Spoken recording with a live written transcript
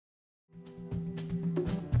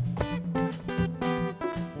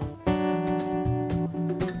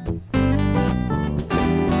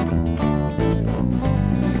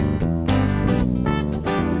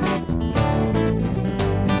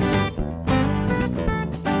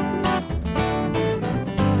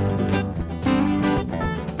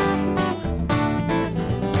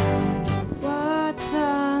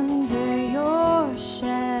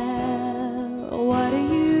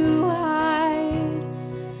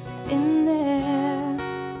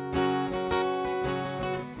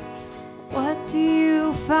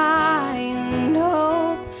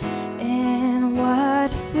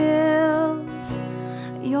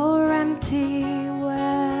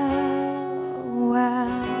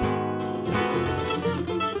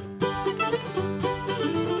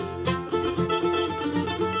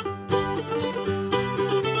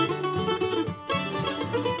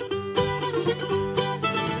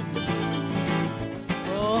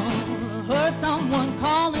someone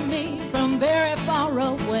calling me from very far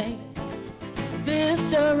away.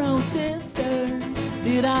 Sister, oh sister,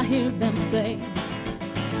 did I hear them say,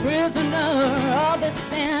 prisoner of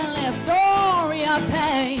this endless story of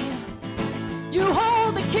pain. You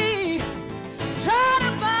hold the key, try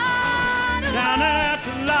to find a down at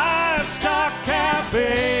the Livestock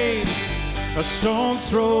Cafe, a stone's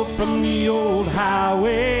throw from the old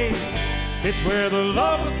highway. It's where the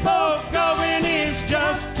local folk go when it's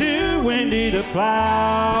just too windy to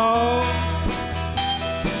plow.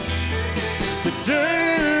 The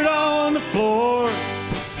dirt on the floor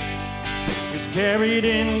is carried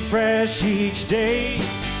in fresh each day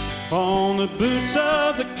on the boots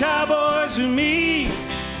of the cowboys who meet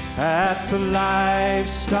at the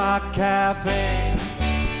Livestock Cafe.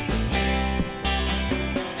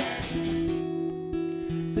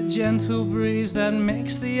 The gentle breeze that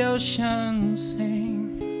makes the ocean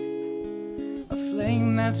sing, a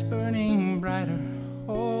flame that's burning brighter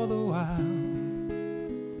all the while,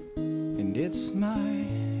 and it's my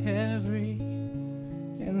every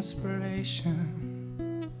inspiration.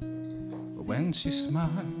 When she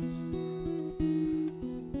smiles,